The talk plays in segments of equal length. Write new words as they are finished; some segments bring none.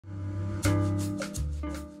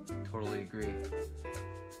agree.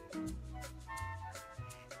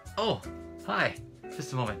 Oh, hi.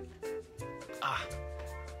 Just a moment. I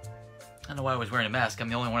don't know why I was wearing a mask. I'm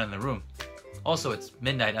the only one in the room. Also, it's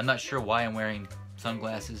midnight. I'm not sure why I'm wearing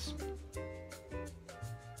sunglasses.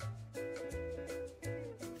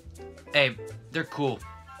 Hey, they're cool.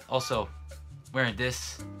 Also, wearing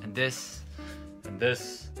this and this and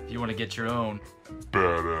this. If you want to get your own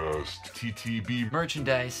badass TTB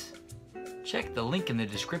merchandise, check the link in the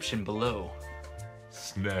description below.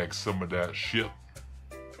 Snag some of that shit.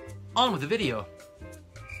 On with the video.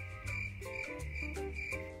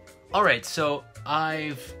 Alright, so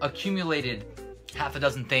I've accumulated half a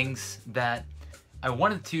dozen things that I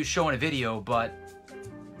wanted to show in a video, but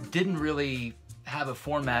didn't really have a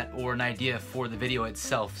format or an idea for the video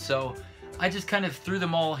itself. So I just kind of threw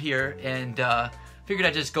them all here and figured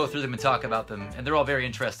I'd just go through them and talk about them. And they're all very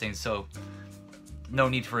interesting, so no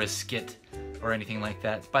need for a skit or anything like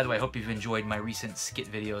that. By the way, I hope you've enjoyed my recent skit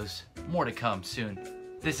videos. More to come soon.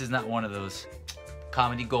 This is not one of those.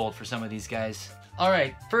 Comedy gold for some of these guys.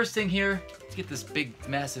 Alright, first thing here, let's get this big,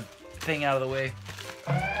 massive thing out of the way.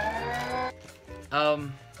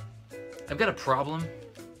 I've got a problem.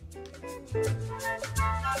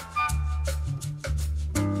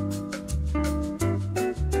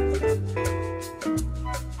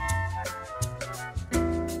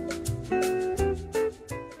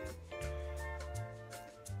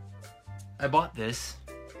 I bought this.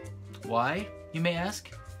 Why, you may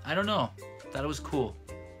ask? I don't know. Thought it was cool.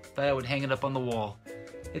 Thought I would hang it up on the wall.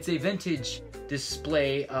 It's a vintage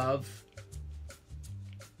display of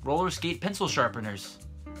roller skate pencil sharpeners.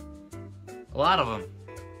 A lot of them.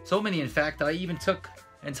 So many, in fact, I even took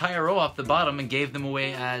an entire row off the bottom and gave them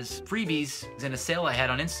away as freebies in a sale I had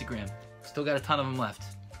on Instagram. Still got a ton of them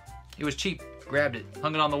left. It was cheap. Grabbed it.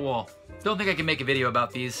 Hung it on the wall. Don't think I can make a video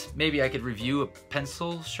about these. Maybe I could review a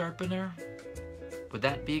pencil sharpener? Would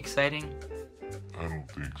that be exciting? I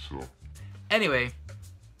don't think so. Anyway,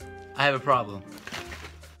 I have a problem.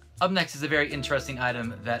 Up next is a very interesting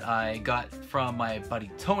item that I got from my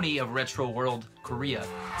buddy Tony of Retro World Korea.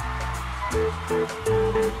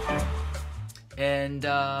 And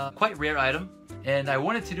quite rare item. And I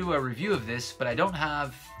wanted to do a review of this, but I don't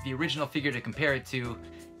have the original figure to compare it to,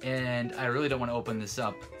 and I really don't want to open this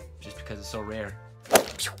up just because it's so rare.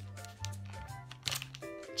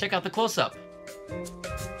 Check out the close-up.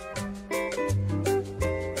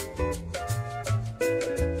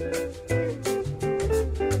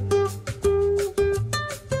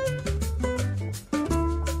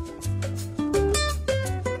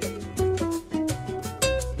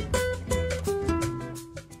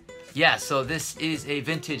 Yeah, so this is a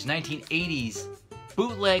vintage 1980s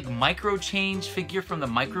bootleg Micro Change figure from the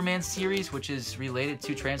Microman series, which is related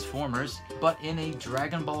to Transformers, but in a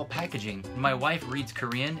Dragon Ball packaging. My wife reads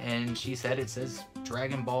Korean, and she said it says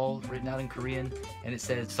Dragon Ball written out in Korean, and it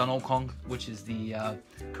says Sun Wukong, which is the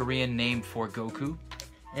Korean name for Goku.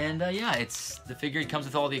 And yeah, the figure comes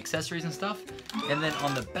with all the accessories and stuff. And then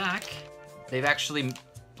on the back, they've actually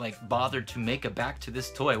bothered to make a back to this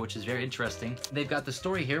toy, which is very interesting. They've got the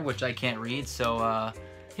story here, which I can't read, so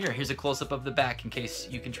here's a close-up of the back in case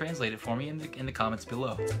you can translate it for me in the comments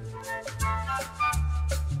below.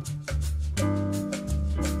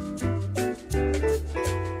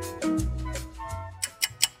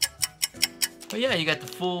 But yeah, you got the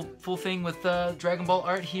full thing with Dragon Ball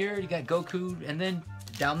art here. You got Goku, and then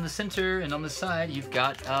down the center and on the side, you've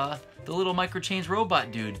got the little Micro Change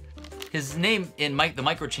robot dude. His name in the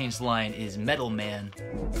Micro Change line is Metal Man.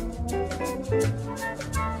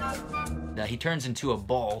 He turns into a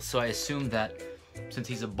ball, so I assume that since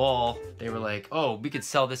he's a ball, they were like, oh, we could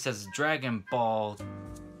sell this as Dragon Ball,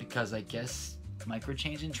 because I guess Micro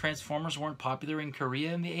Change and Transformers weren't popular in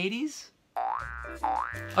Korea in the 80s?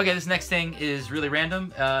 Okay, this next thing is really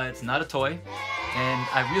random. It's not a toy, and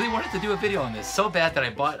I really wanted to do a video on this so bad that I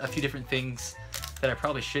bought a few different things that I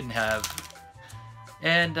probably shouldn't have.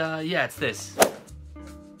 And yeah, it's this.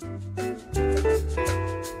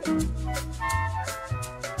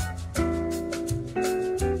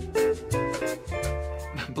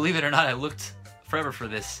 Believe it or not, I looked forever for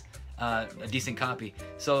this, a decent copy.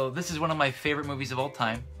 So this is one of my favorite movies of all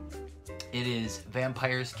time. It is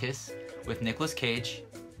Vampire's Kiss with Nicolas Cage.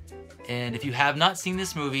 And if you have not seen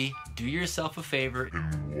this movie, do yourself a favor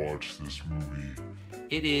and watch this movie.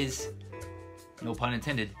 It is, no pun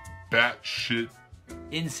intended, batshit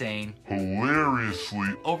insane,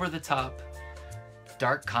 hilariously over the top,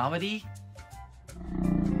 dark comedy.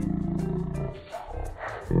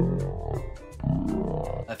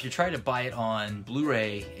 if you try to buy it on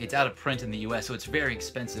Blu-ray, it's out of print in the US, so it's very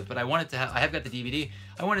expensive. But I wanted to have, I have got the DVD,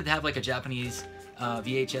 I wanted to have like a Japanese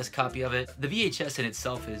VHS copy of it. The VHS in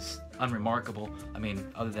itself is unremarkable. I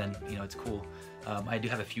mean, other than, you know, it's cool. I do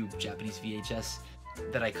have a few Japanese VHS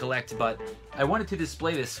that I collect, but I wanted to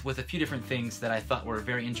display this with a few different things that I thought were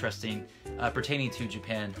very interesting pertaining to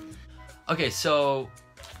Japan. Okay, so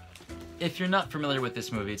if you're not familiar with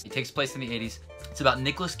this movie, it takes place in the 80s. It's about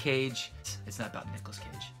Nicolas Cage. It's not about Nicolas Cage.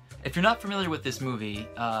 If you're not familiar with this movie,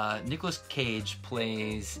 Nicolas Cage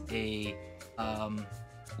plays a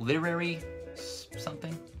literary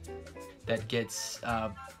something that gets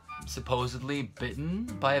supposedly bitten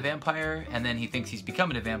by a vampire, and then he thinks he's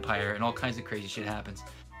becoming a vampire, and all kinds of crazy shit happens.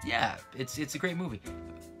 Yeah, it's a great movie.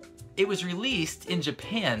 It was released in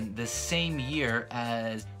Japan the same year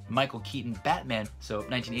as Michael Keaton Batman, so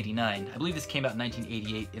 1989. I believe this came out in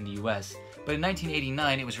 1988 in the US, but in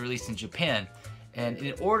 1989 it was released in Japan. And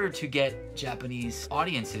in order to get Japanese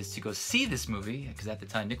audiences to go see this movie, because at the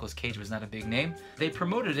time Nicolas Cage was not a big name, they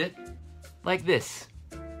promoted it like this.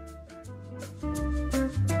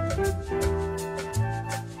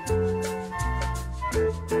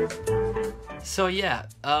 So yeah,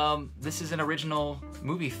 this is an original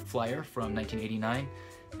movie flyer from 1989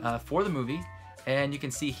 for the movie, and you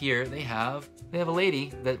can see here they have a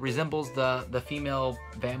lady that resembles the female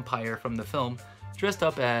vampire from the film, dressed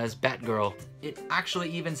up as Batgirl. It actually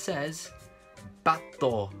even says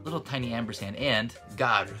Batto, little tiny ampersand, and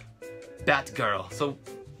Gar, Batgirl. So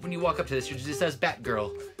when you walk up to this, it just says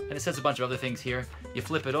Batgirl, and it says a bunch of other things here. You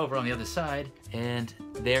flip it over on the other side, and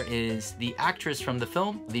there is the actress from the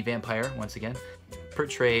film, the vampire, once again,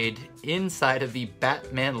 portrayed inside of the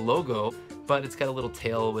Batman logo, but it's got a little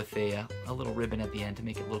tail with a little ribbon at the end to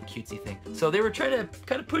make it a little cutesy thing. So they were trying to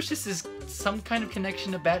kind of push this as some kind of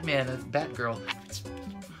connection to Batman and Batgirl. It's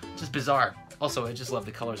just bizarre. Also, I just love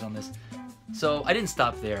the colors on this. So I didn't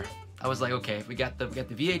stop there. I was like, okay, we got the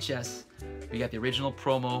VHS, we got the original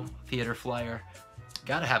promo theater flyer.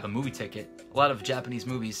 Gotta have a movie ticket. A lot of Japanese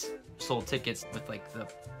movies sold tickets with like the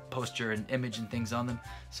poster and image and things on them.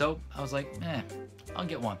 So I was like, I'll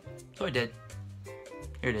get one. So I did.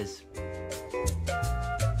 Here it is.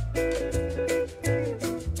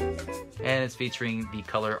 And it's featuring the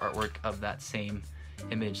color artwork of that same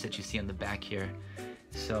image that you see on the back here.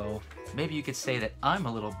 So maybe you could say that I'm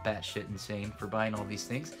a little batshit insane for buying all these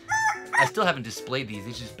things. I still haven't displayed these.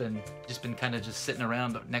 These just been kind of just sitting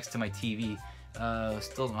around next to my TV.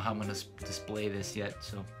 Still don't know how I'm gonna display this yet.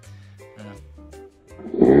 So,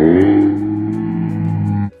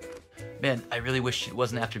 man, I really wish it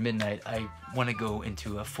wasn't after midnight. I want to go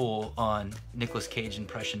into a full-on Nicolas Cage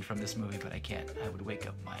impression from this movie, but I can't. I would wake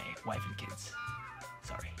up my wife and kids.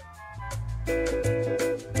 Sorry.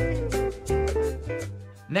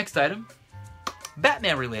 Next item,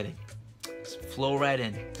 Batman related. Let's flow right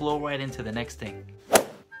into the next thing.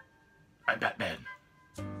 I'm Batman.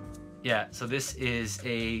 Yeah, so this is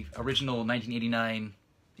a original 1989,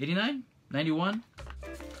 89? 91?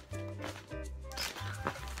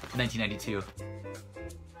 1992.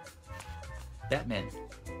 Batman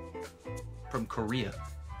from Korea.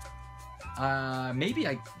 Maybe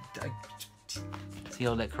I see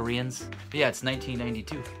all that Koreans. But yeah, it's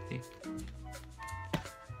 1992. See?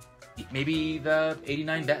 Maybe the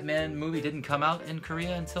 89 Batman movie didn't come out in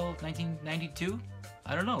Korea until 1992.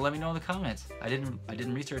 I don't know. Let me know in the comments. I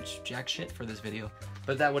didn't research jack shit for this video,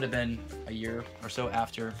 but that would have been a year or so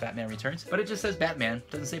after Batman Returns. But it just says Batman.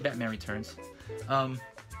 It doesn't say Batman Returns.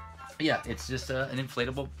 Yeah, it's just an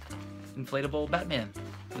inflatable Batman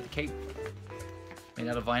with a cape made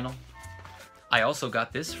out of vinyl. I also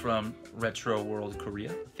got this from Retro World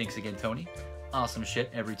Korea. Thanks again, Tony. Awesome shit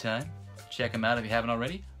every time. Check him out if you haven't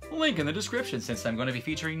already. Link in the description, since I'm going to be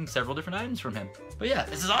featuring several different items from him. But yeah,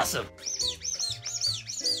 this is awesome.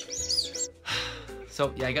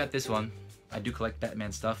 So yeah, I got this one. I do collect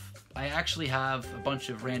Batman stuff. I actually have a bunch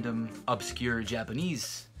of random obscure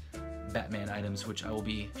Japanese Batman items, which I will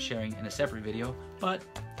be sharing in a separate video. But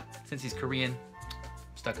since he's Korean,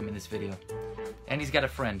 stuck him in this video. And he's got a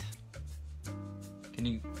friend. Can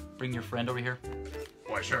you bring your friend over here?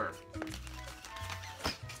 Why, sure.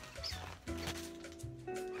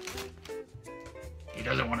 He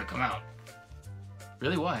doesn't want to come out.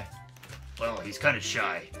 Really? Why? Well, he's kind of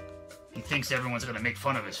shy. He thinks everyone's gonna make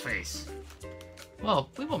fun of his face. Well,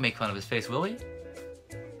 we won't make fun of his face, will we?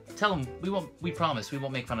 Tell him we won't. We promise we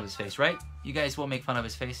won't make fun of his face, right? You guys won't make fun of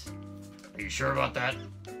his face. Are you sure about that?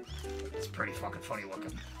 It's pretty fucking funny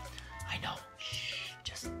looking. I know. Shh.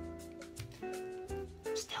 Just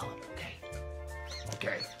tell him, okay?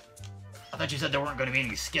 Okay. I thought you said there weren't gonna be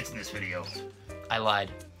any skits in this video. I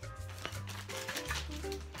lied.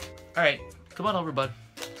 All right, come on over, bud.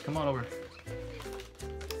 Come on over.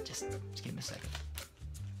 Just give me a second.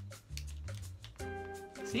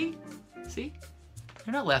 See? See?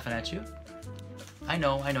 They're not laughing at you. I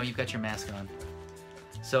know, you've got your mask on.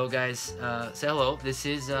 So guys, say hello. This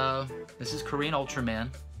is Korean Ultraman.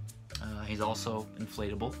 He's also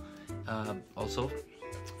inflatable, also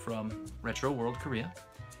from Retro World Korea,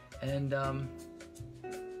 and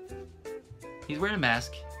he's wearing a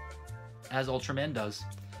mask, as Ultraman does.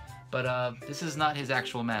 But this is not his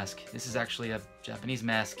actual mask. This is actually a Japanese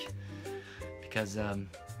mask because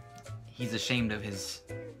he's ashamed of his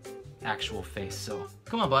actual face. So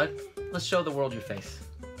come on, bud. Let's show the world your face,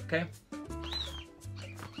 okay?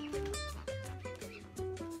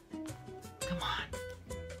 Come on.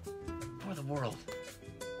 For the world.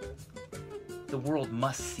 The world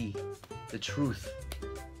must see the truth.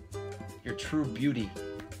 Your true beauty.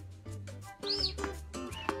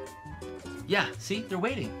 Yeah, see? They're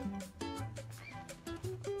waiting.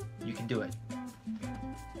 You can do it.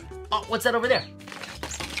 Oh, what's that over there?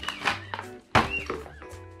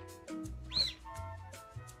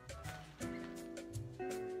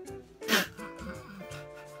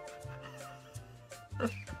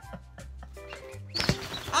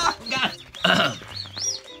 Oh, God!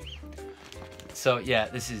 So yeah,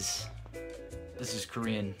 this is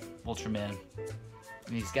Korean Ultraman.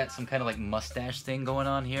 And he's got some kind of like mustache thing going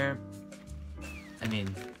on here. I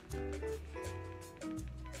mean,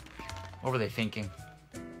 what were they thinking?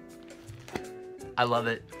 I love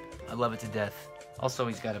it. I love it to death. Also,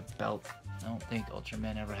 he's got a belt. I don't think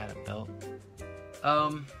Ultraman ever had a belt.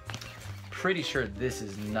 Pretty sure this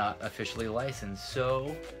is not officially licensed,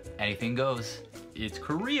 so anything goes. It's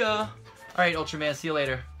Korea. All right, Ultraman, see you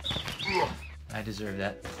later. I deserve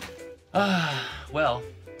that. Well,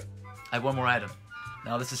 I have one more item.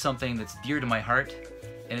 Now, this is something that's dear to my heart,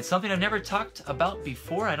 and it's something I've never talked about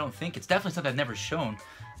before, I don't think. It's definitely something I've never shown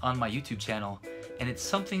on my YouTube channel, and it's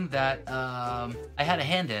something that I had a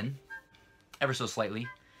hand in, ever so slightly,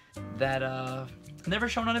 that never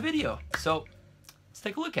shown on a video. So, let's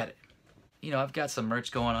take a look at it. You know, I've got some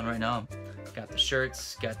merch going on right now. Got the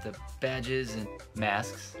shirts, got the badges and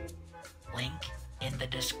masks. Link in the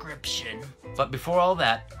description. But before all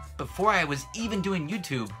that, before I was even doing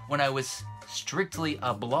YouTube, when I was strictly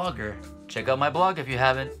a blogger, check out my blog if you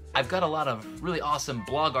haven't. I've got a lot of really awesome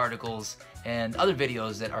blog articles and other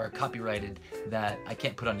videos that are copyrighted that I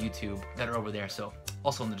can't put on YouTube that are over there, so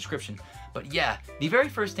also in the description. But yeah, the very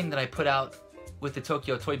first thing that I put out with the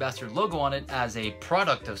Tokyo Toy Bastard logo on it as a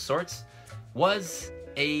product of sorts was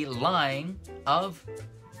a line of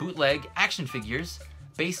bootleg action figures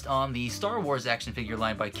based on the Star Wars action figure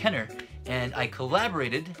line by Kenner, and I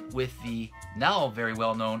collaborated with the now very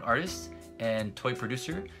well-known artist and toy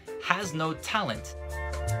producer Has No Talent.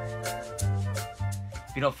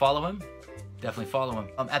 If you don't follow him, definitely follow him.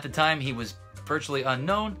 At the time, he was virtually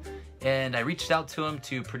unknown, and I reached out to him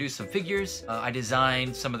to produce some figures. I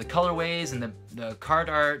designed some of the colorways and the card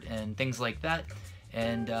art and things like that,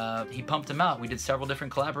 and he pumped them out. We did several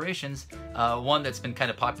different collaborations. One that's been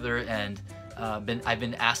kind of popular and I've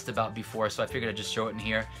been asked about before, so I figured I'd just show it in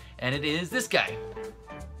here, and it is this guy.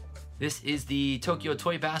 This is the Tokyo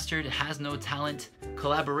Toy Bastard Has No Talent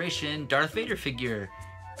collaboration Darth Vader figure.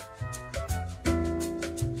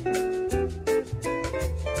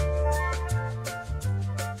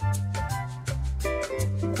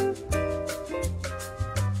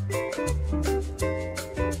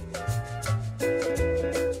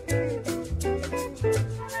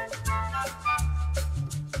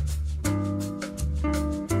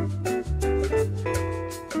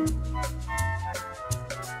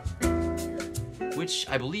 Which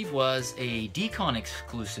I believe was a D-Con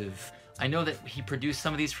exclusive. I know that he produced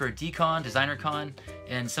some of these for D-Con, DesignerCon,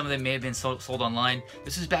 and some of them may have been sold online.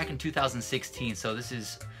 This is back in 2016, so this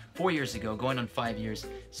is 4 years ago, going on 5 years,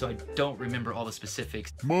 so I don't remember all the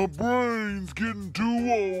specifics. My brain's getting too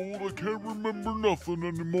old. I can't remember nothing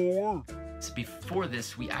anymore. Before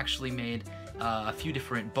this, we actually made a few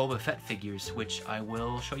different Boba Fett figures, which I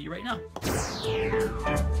will show you right now.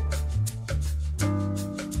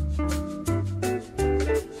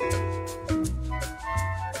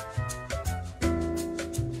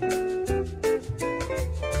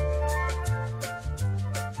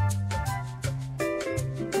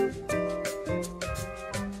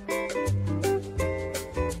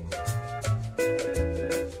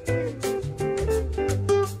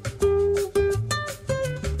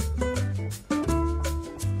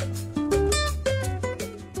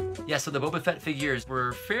 Yeah, so the Boba Fett figures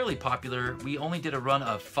were fairly popular. We only did a run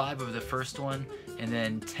of 5 of the first one, and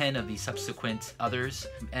then 10 of the subsequent others.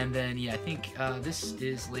 And then, yeah, I think this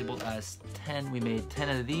is labeled as 10. We made 10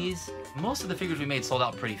 of these. Most of the figures we made sold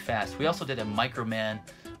out pretty fast. We also did a Microman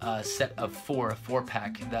set of 4, a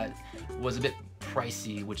 4-pack that was a bit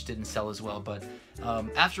pricey, which didn't sell as well. But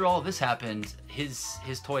after all of this happened, his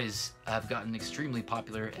toys have gotten extremely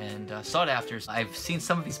popular and sought after. I've seen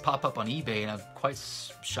some of these pop up on eBay, and I'm quite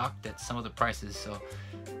shocked at some of the prices. So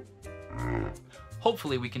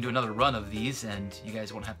hopefully we can do another run of these, and you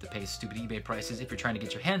guys won't have to pay stupid eBay prices if you're trying to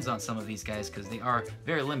get your hands on some of these guys, because they are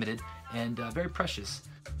very limited and very precious.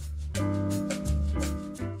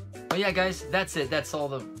 But yeah, guys, that's it. That's all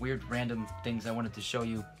the weird random things I wanted to show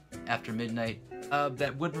you after midnight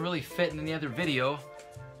that wouldn't really fit in the other video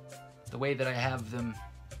the way that I have them.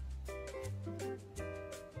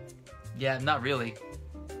 Yeah, not really.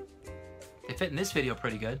 They fit in this video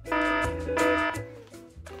pretty good.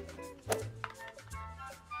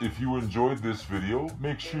 If you enjoyed this video,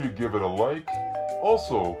 make sure you give it a like.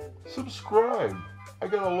 Also, subscribe. I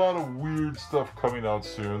got a lot of weird stuff coming out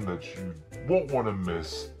soon that you won't want to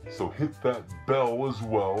miss. So hit that bell as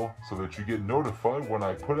well so that you get notified when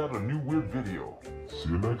I put out a new weird video. See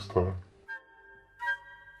you next time.